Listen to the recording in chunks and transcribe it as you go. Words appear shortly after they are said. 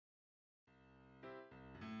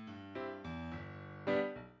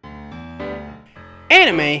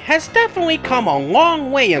Anime has definitely come a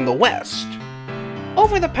long way in the West.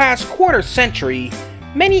 Over the past quarter century,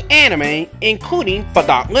 many anime, including but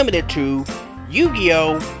not limited to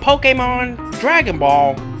Yu-Gi-Oh!, Pokemon, Dragon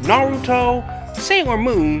Ball, Naruto, Sailor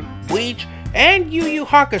Moon, Bleach, and Yu Yu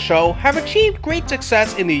Hakusho have achieved great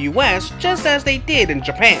success in the US just as they did in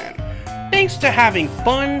Japan, thanks to having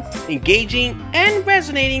fun, engaging, and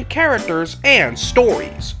resonating characters and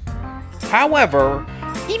stories. However,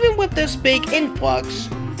 even with this big influx,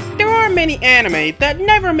 there are many anime that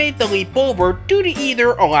never made the leap over due to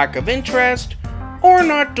either a lack of interest or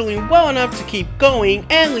not doing well enough to keep going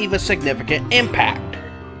and leave a significant impact.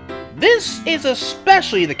 This is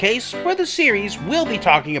especially the case for the series we'll be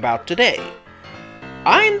talking about today.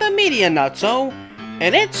 I'm the MediaNutso,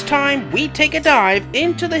 and it's time we take a dive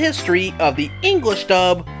into the history of the English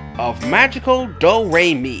dub of Magical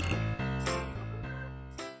DoReMi.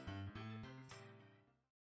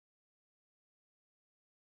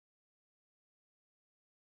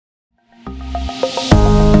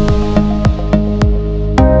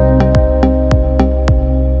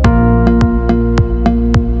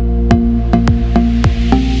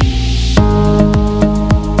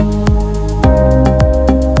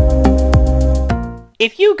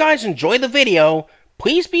 If you guys enjoy the video,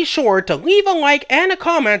 please be sure to leave a like and a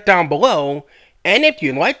comment down below, and if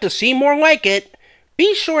you'd like to see more like it,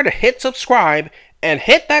 be sure to hit subscribe and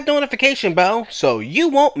hit that notification bell so you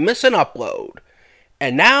won't miss an upload.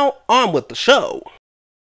 And now, on with the show.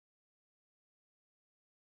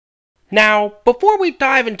 Now, before we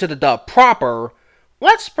dive into the dub proper,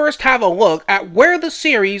 let's first have a look at where the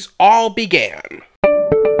series all began.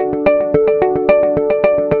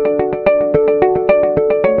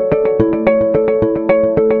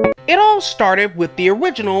 It all started with the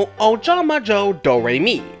original Ojamajo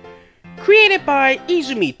DoReMi. Created by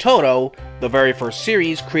Izumi Todo, the very first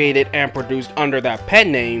series created and produced under that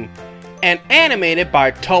pen name, and animated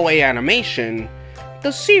by Toei Animation,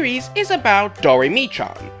 the series is about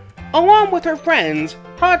DoReMi-chan, along with her friends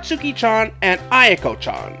Hatsuki-chan and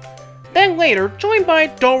Ayako-chan, then later joined by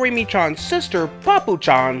DoReMi-chan's sister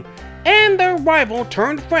Papu-chan and their rival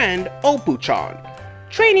turned friend Oppu-chan,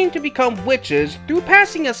 training to become witches through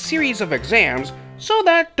passing a series of exams so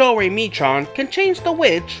that DoReMi-chan can change the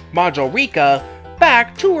witch, Majorika,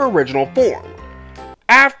 back to her original form,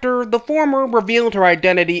 after the former revealed her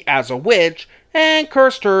identity as a witch and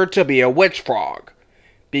cursed her to be a witch frog.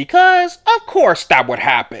 Because, of course that would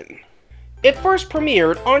happen. It first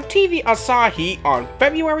premiered on TV Asahi on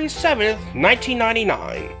February 7th,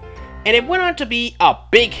 1999, and it went on to be a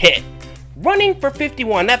big hit, running for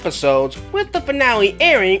 51 episodes, with the finale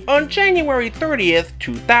airing on January 30th,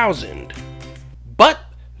 2000. But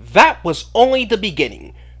that was only the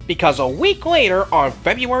beginning, because a week later on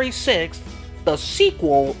February 6th, the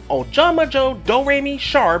sequel, Ojamajo DoReMi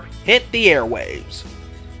Sharp, hit the airwaves.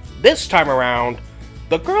 This time around,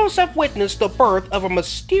 the girls have witnessed the birth of a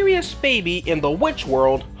mysterious baby in the witch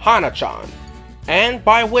world, Hana-chan, and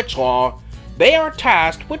by witch law, they are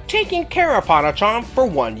tasked with taking care of Hana-chan for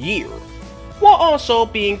 1 year, while also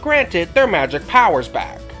being granted their magic powers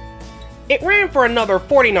back. It ran for another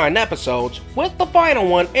 49 episodes, with the final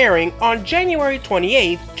one airing on January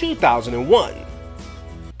 28, 2001.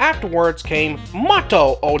 Afterwards came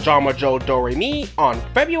Mato Ojamajo DoReMi on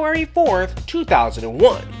February 4th,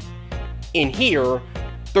 2001. In here,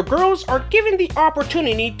 the girls are given the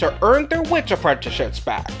opportunity to earn their witch apprenticeships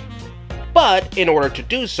back. But in order to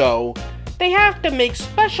do so, they have to make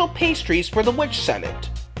special pastries for the Witch Senate.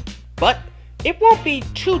 But it won't be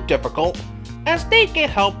too difficult, as they get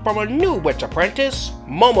help from a new witch apprentice,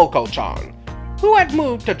 Momoko-chan, who had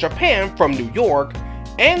moved to Japan from New York,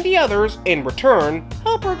 and the others, in return,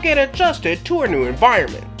 help her get adjusted to her new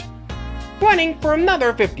environment. Running for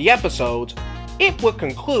another 50 episodes, it would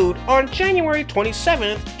conclude on January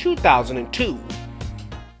 27th, 2002.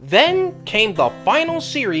 Then came the final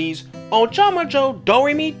series, Ojamajo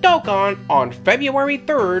DoReMi Dokkan, on February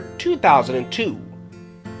 3rd, 2002.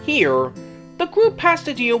 Here, the group has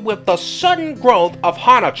to deal with the sudden growth of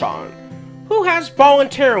Hana-chan, who has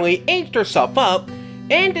voluntarily aged herself up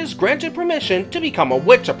and is granted permission to become a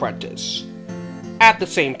witch apprentice. At the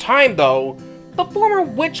same time though, the former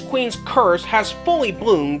Witch Queen's curse has fully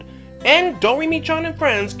bloomed, and DoReMi-chan and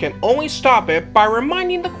friends can only stop it by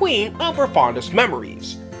reminding the Queen of her fondest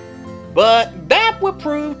memories. But that would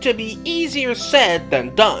prove to be easier said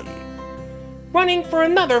than done. Running for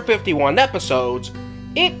another 51 episodes,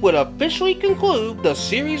 it would officially conclude the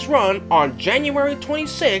series run on January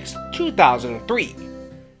 26, 2003.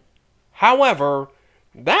 However,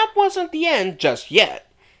 that wasn't the end just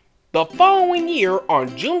yet. The following year,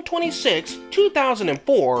 on June 26,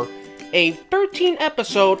 2004, a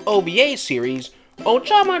 13-episode OVA series,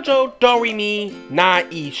 Ojamajo DoReMi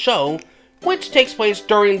Na-i Show, which takes place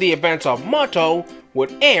during the events of Muto,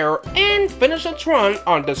 would air and finish its run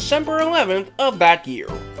on December 11th of that year.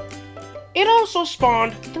 It also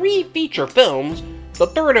spawned 3 feature films, the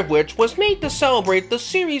third of which was made to celebrate the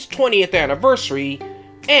series' 20th anniversary,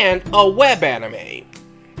 and a web anime.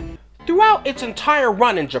 Throughout its entire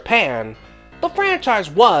run in Japan, the franchise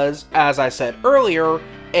was, as I said earlier,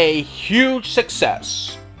 a huge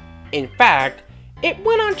success. In fact, it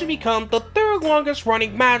went on to become the 3rd longest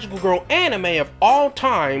running Magical Girl anime of all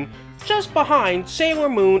time, just behind Sailor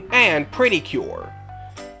Moon and Pretty Cure.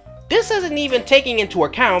 This isn't even taking into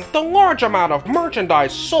account the large amount of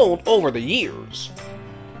merchandise sold over the years.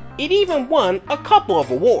 It even won a couple of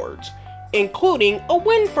awards, including a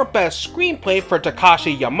win for Best Screenplay for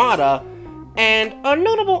Takashi Yamada, and a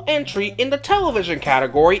notable entry in the television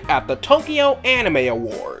category at the Tokyo Anime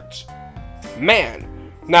Awards.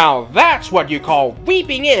 Man, now that's what you call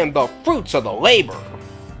reaping in the fruits of the labor.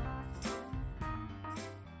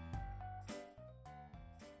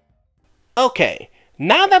 Okay,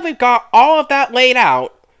 now that we've got all of that laid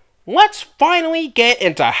out, let's finally get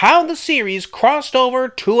into how the series crossed over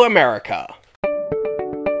to America.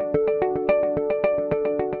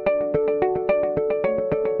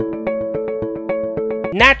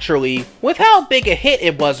 Naturally, with how big a hit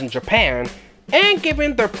it was in Japan, and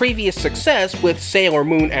given their previous success with Sailor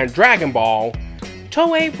Moon and Dragon Ball,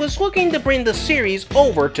 Toei was looking to bring the series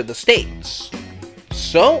over to the States.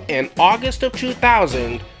 So, in August of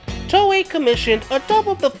 2000, Toei commissioned a dub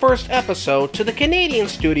of the first episode to the Canadian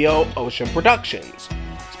studio Ocean Productions,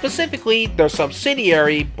 specifically their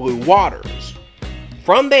subsidiary Blue Waters.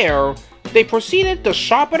 From there, they proceeded to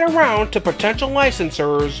shop it around to potential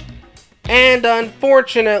licensors, and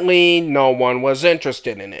unfortunately, no one was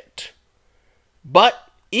interested in it. But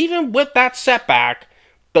even with that setback,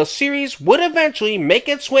 the series would eventually make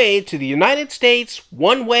its way to the United States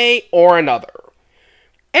one way or another.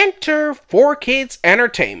 Enter 4Kids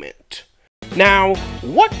Entertainment. Now,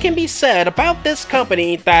 what can be said about this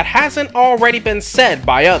company that hasn't already been said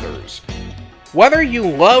by others? Whether you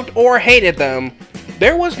loved or hated them,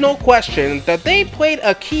 there was no question that they played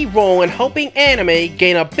a key role in helping anime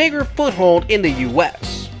gain a bigger foothold in the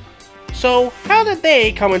US. So, how did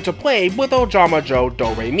they come into play with Ojamajo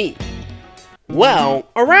DoReMi? Well,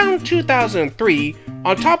 around 2003,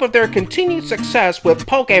 on top of their continued success with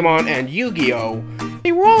Pokemon and Yu-Gi-Oh!,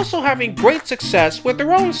 they were also having great success with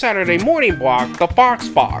their own Saturday morning block, the Fox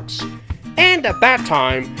Box, and at that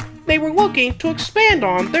time, they were looking to expand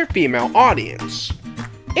on their female audience.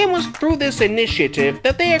 It was through this initiative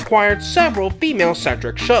that they acquired several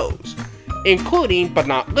female-centric shows, including but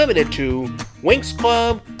not limited to Winx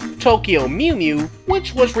Club, Tokyo Mew Mew,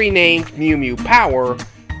 which was renamed Mew Mew Power,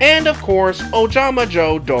 and of course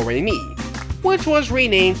Ojamajo DoReMi, which was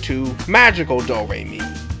renamed to Magical DoReMi.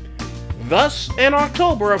 Thus, in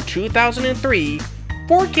October of 2003,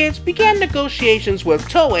 4Kids began negotiations with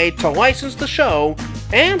Toei to license the show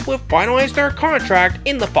and would finalize their contract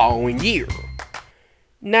in the following year.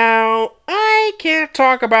 Now, I can't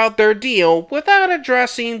talk about their deal without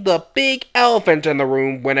addressing the big elephant in the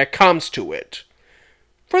room when it comes to it.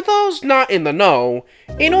 For those not in the know,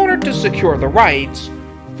 in order to secure the rights,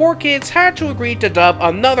 4Kids had to agree to dub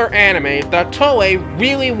another anime that Toei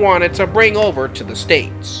really wanted to bring over to the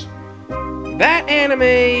States. That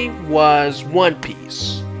anime was One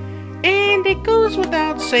Piece. And it goes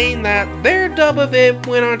without saying that their dub of it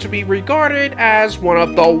went on to be regarded as one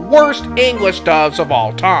of the worst English dubs of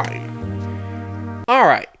all time.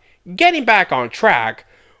 Alright, getting back on track,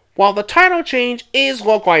 while the title change is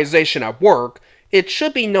localization at work, it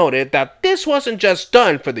should be noted that this wasn't just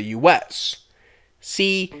done for the US.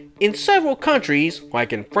 See, in several countries,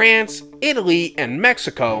 like in France, Italy, and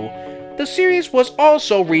Mexico, the series was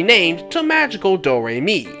also renamed to Magical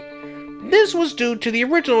DoReMi. This was due to the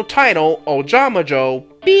original title, Ojamajo,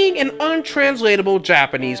 being an untranslatable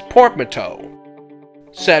Japanese portmanteau.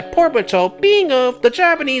 Said portmanteau being of the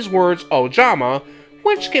Japanese words Ojama,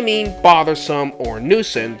 which can mean bothersome or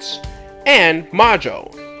nuisance, and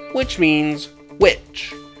Majo, which means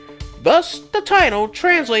witch. Thus, the title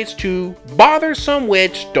translates to Bothersome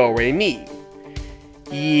Witch DoReMi.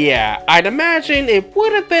 Yeah, I'd imagine it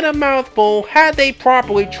would have been a mouthful had they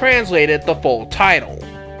properly translated the full title.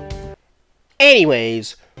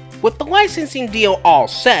 Anyways, with the licensing deal all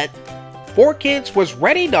set, 4Kids was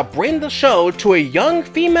ready to bring the show to a young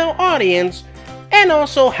female audience and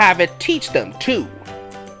also have it teach them too.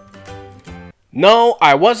 No,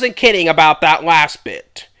 I wasn't kidding about that last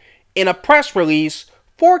bit. In a press release,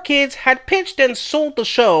 4Kids had pitched and sold the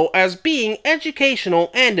show as being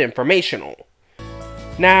educational and informational.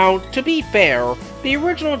 Now, to be fair, the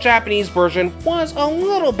original Japanese version was a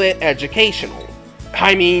little bit educational.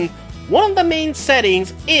 I mean, one of the main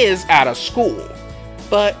settings is at a school,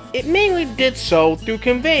 but it mainly did so through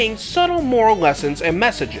conveying subtle moral lessons and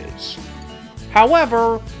messages.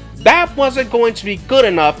 However, that wasn't going to be good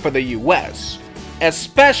enough for the US,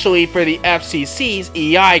 especially for the FCC's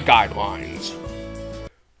EI guidelines.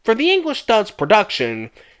 For the English dub's production,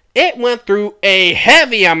 it went through a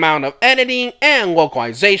heavy amount of editing and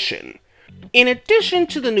localization. In addition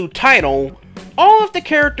to the new title, all of the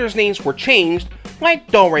characters' names were changed,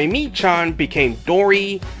 like DoReMi-chan became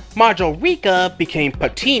Dory, Majorika became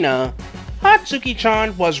Patina,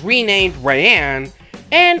 Hatsuki-chan was renamed Rayanne,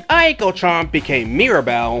 and Aiko-chan became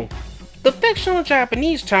Mirabelle. The fictional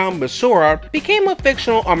Japanese town Misura became a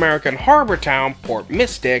fictional American harbor town, Port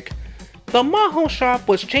Mystic. The Maho shop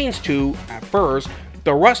was changed to, at first,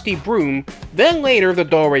 the Rusty Broom, then later the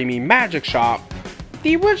DoReMi Magic Shop.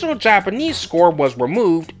 The original Japanese score was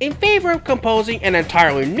removed in favor of composing an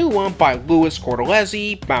entirely new one by Louis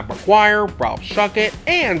Cortellesi, Matt McGuire, Ralph Schuckett,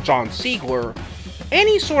 and John Siegler.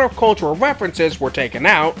 Any sort of cultural references were taken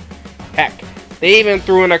out. Heck, they even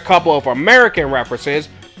threw in a couple of American references,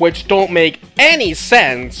 which don't make any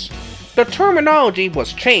sense. The terminology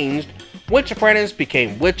was changed. Witch Apprentice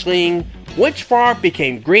became Witchling, Witch Frog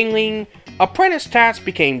became Greenling, Apprentice Tats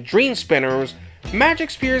became Dream Spinners, Magic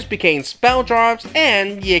Spears became Spell Drops,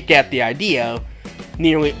 and you get the idea.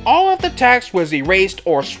 Nearly all of the text was erased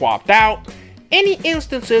or swapped out, any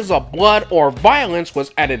instances of blood or violence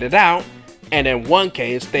was edited out, and in one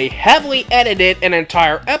case they heavily edited an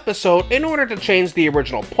entire episode in order to change the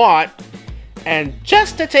original plot. And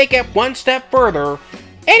just to take it one step further,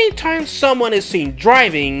 anytime someone is seen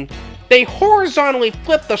driving, they horizontally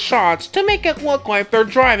flip the shots to make it look like they're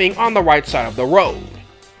driving on the right side of the road.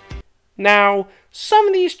 Now, some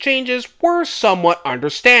of these changes were somewhat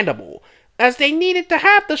understandable, as they needed to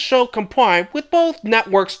have the show comply with both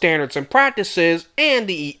network standards and practices and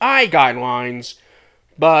the EI guidelines.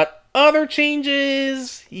 But other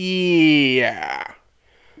changes? Yeah.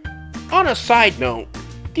 On a side note,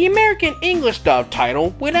 the American English dub title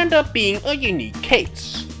would end up being a unique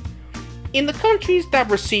case. In the countries that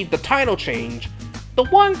received the title change, the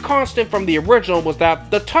one constant from the original was that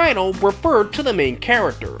the title referred to the main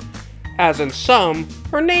character, as in some,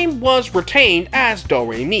 her name was retained as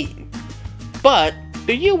DoReMi. But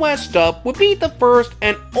the US dub would be the first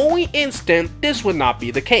and only instant this would not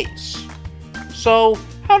be the case. So,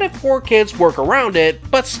 how did 4Kids work around it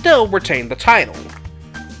but still retain the title?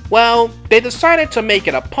 Well, they decided to make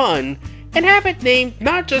it a pun and have it named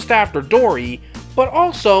not just after Dory, but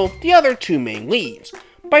also the other two main leads,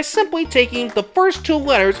 by simply taking the first two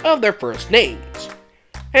letters of their first names.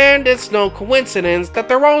 And it's no coincidence that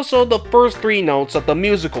they're also the first three notes of the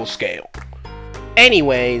musical scale.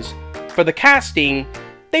 Anyways, for the casting,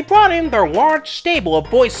 they brought in their large stable of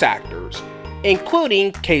voice actors,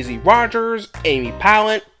 including KZ Rogers, Amy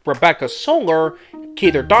Pallant, Rebecca Solar,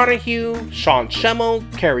 Keither Donahue, Sean Schemmel,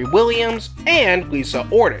 Carrie Williams, and Lisa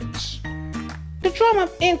Orditz. To drum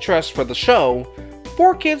up interest for the show,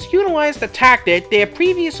 4Kids utilized a tactic they had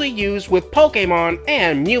previously used with Pokemon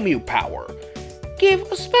and Mew Mew Power. Give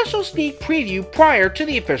a special sneak preview prior to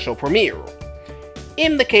the official premiere.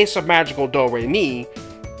 In the case of Magical DoReMi,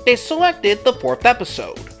 they selected the 4th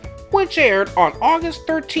episode, which aired on August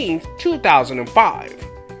 13th, 2005.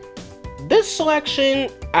 This selection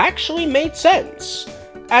actually made sense,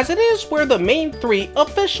 as it is where the main three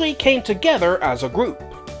officially came together as a group.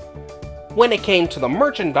 When it came to the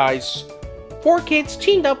merchandise, 4Kids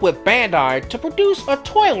teamed up with Bandai to produce a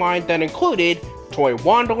toy line that included toy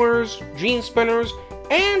Wanderers, Dream Spinners,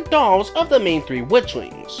 and dolls of the main three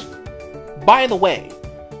witchlings. By the way,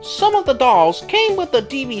 some of the dolls came with a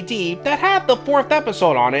DVD that had the 4th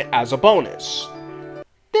episode on it as a bonus.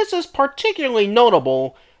 This is particularly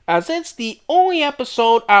notable as it's the only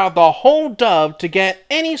episode out of the whole dub to get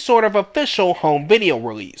any sort of official home video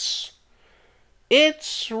release.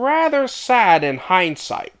 It's rather sad in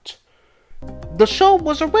hindsight. The show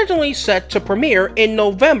was originally set to premiere in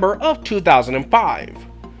November of 2005,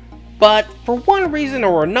 but for one reason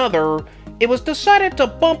or another, it was decided to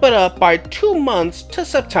bump it up by 2 months to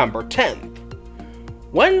September 10th.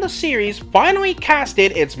 When the series finally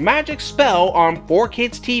casted its magic spell on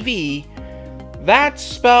 4Kids TV, that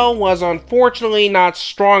spell was unfortunately not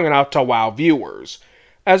strong enough to wow viewers,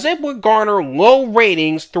 as it would garner low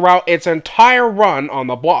ratings throughout its entire run on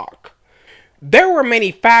the block. There were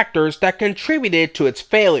many factors that contributed to its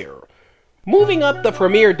failure. Moving up the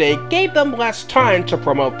premiere date gave them less time to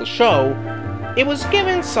promote the show, it was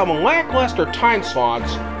given some lackluster time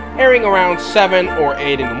slots, airing around 7 or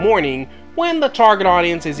 8 in the morning when the target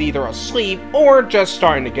audience is either asleep or just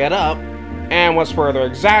starting to get up, and was further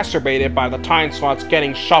exacerbated by the time slots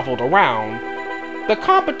getting shuffled around, the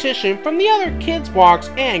competition from the other kids' blocks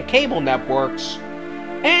and cable networks,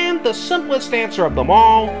 and the simplest answer of them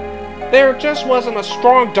all, there just wasn't a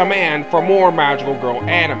strong demand for more Magical Girl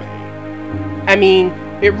anime. I mean,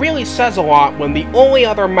 it really says a lot when the only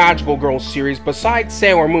other Magical Girl series besides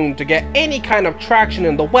Sailor Moon to get any kind of traction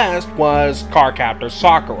in the West was Cardcaptor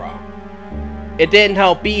Sakura. It didn't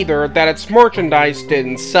help either that its merchandise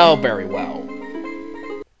didn't sell very well.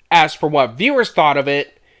 As for what viewers thought of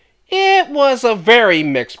it, it was a very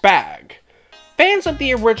mixed bag. Fans of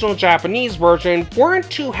the original Japanese version weren't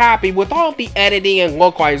too happy with all the editing and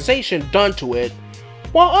localization done to it,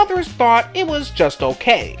 while others thought it was just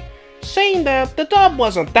okay, saying that the dub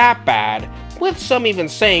wasn't that bad, with some even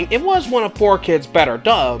saying it was one of 4Kids' better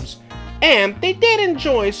dubs, and they did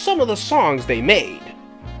enjoy some of the songs they made.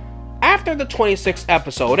 After the 26th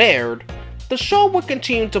episode aired, the show would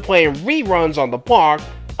continue to play in reruns on the block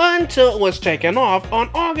until it was taken off on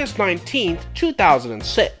August 19,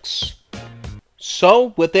 2006.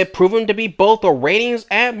 So, with it proving to be both a ratings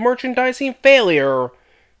and merchandising failure,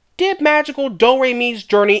 did Magical DoReMi's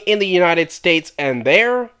journey in the United States end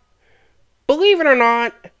there? Believe it or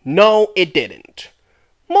not, no it didn't.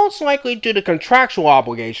 Most likely due to contractual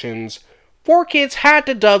obligations, 4Kids had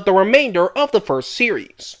to dub the remainder of the first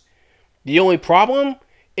series. The only problem?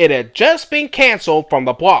 It had just been cancelled from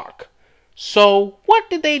the block. So, what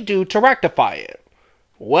did they do to rectify it?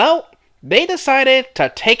 Well, they decided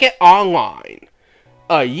to take it online.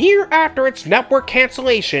 A year after its network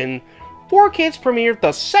cancellation, 4Kids premiered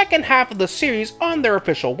the second half of the series on their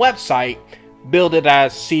official website, billed it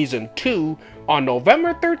as Season 2, on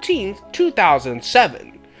November 13,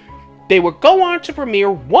 2007. They would go on to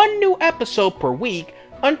premiere one new episode per week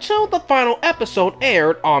until the final episode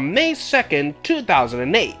aired on May 2,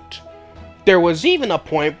 2008. There was even a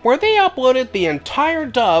point where they uploaded the entire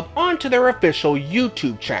dub onto their official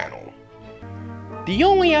YouTube channel. The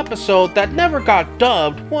only episode that never got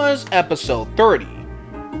dubbed was episode 30.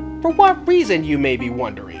 For what reason, you may be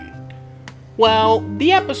wondering? Well,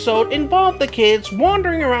 the episode involved the kids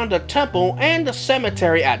wandering around a temple and a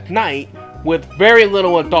cemetery at night with very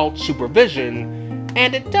little adult supervision,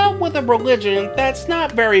 and it dealt with a religion that's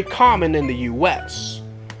not very common in the US.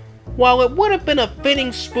 While it would have been a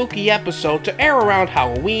fitting spooky episode to air around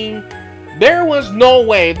Halloween, there was no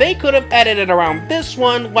way they could have edited around this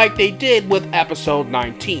one like they did with episode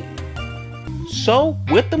 19. So,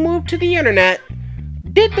 with the move to the internet,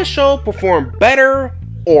 did the show perform better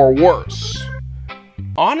or worse?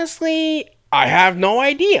 Honestly, I have no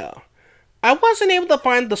idea. I wasn't able to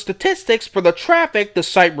find the statistics for the traffic the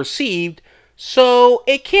site received, so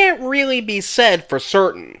it can't really be said for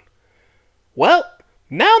certain. Well,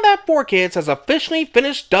 now that 4Kids has officially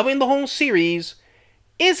finished dubbing the whole series,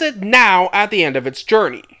 is it now at the end of its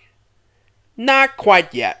journey? Not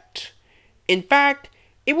quite yet. In fact,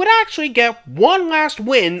 it would actually get one last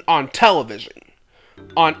win on television.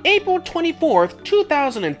 On April 24th,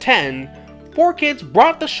 2010, 4Kids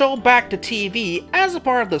brought the show back to TV as a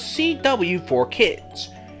part of the CW 4Kids,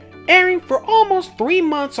 airing for almost 3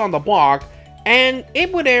 months on the block, and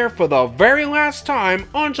it would air for the very last time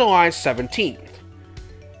on July 17th.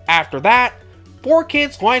 After that,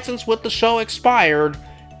 4Kids' license with the show expired,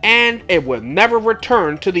 and it would never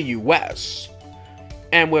return to the US.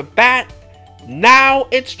 And with that, now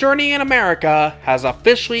its journey in America has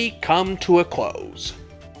officially come to a close.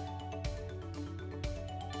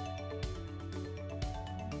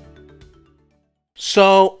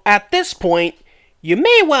 So, at this point, you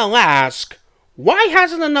may well ask, why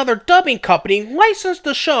hasn't another dubbing company licensed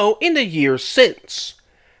the show in the years since?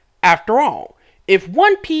 After all, if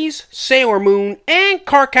One Piece, Sailor Moon, and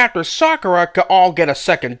Cardcaptor Sakura could all get a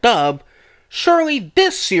second dub, surely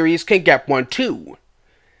this series can get one too.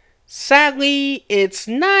 Sadly, it's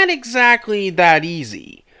not exactly that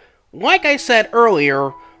easy. Like I said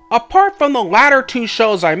earlier, apart from the latter two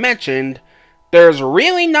shows I mentioned, there's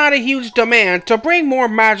really not a huge demand to bring more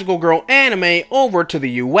Magical Girl anime over to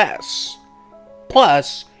the US.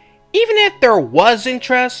 Plus, even if there was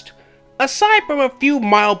interest, aside from a few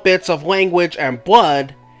mild bits of language and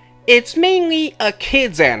blood, it's mainly a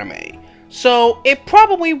kids anime, so it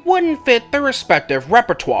probably wouldn't fit their respective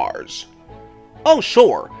repertoires. Oh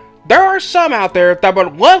sure, there are some out there that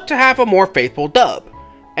would love to have a more faithful dub,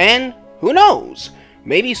 and who knows,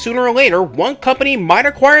 maybe sooner or later one company might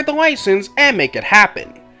acquire the license and make it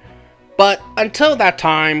happen. But until that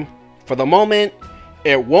time, for the moment,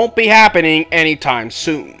 it won't be happening anytime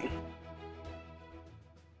soon.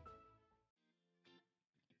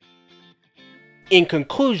 In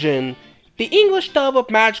conclusion, the English dub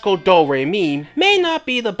of Magical DoReMi may not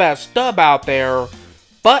be the best dub out there,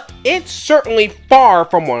 but it's certainly far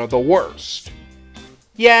from one of the worst.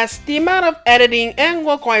 Yes, the amount of editing and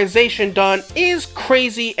localization done is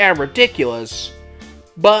crazy and ridiculous,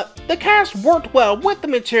 but the cast worked well with the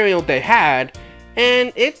material they had,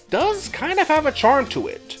 and it does kind of have a charm to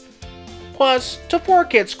it. Plus, to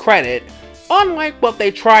 4Kid's credit, unlike what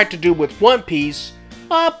they tried to do with One Piece,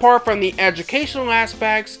 apart from the educational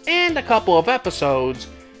aspects and a couple of episodes,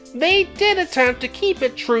 they did attempt to keep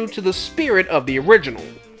it true to the spirit of the original.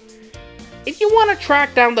 If you want to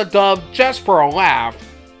track down the dub just for a laugh,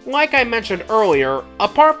 like I mentioned earlier,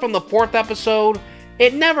 apart from the 4th episode,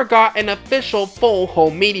 it never got an official full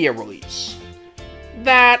home media release.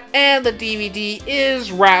 That and the DVD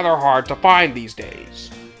is rather hard to find these days.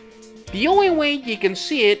 The only way you can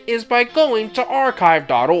see it is by going to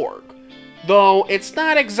archive.org, though it's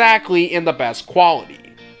not exactly in the best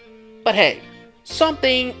quality. But hey,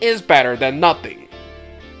 something is better than nothing.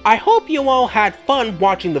 I hope you all had fun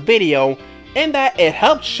watching the video and that it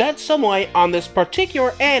helped shed some light on this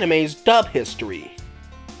particular anime's dub history.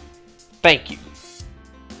 Thank you.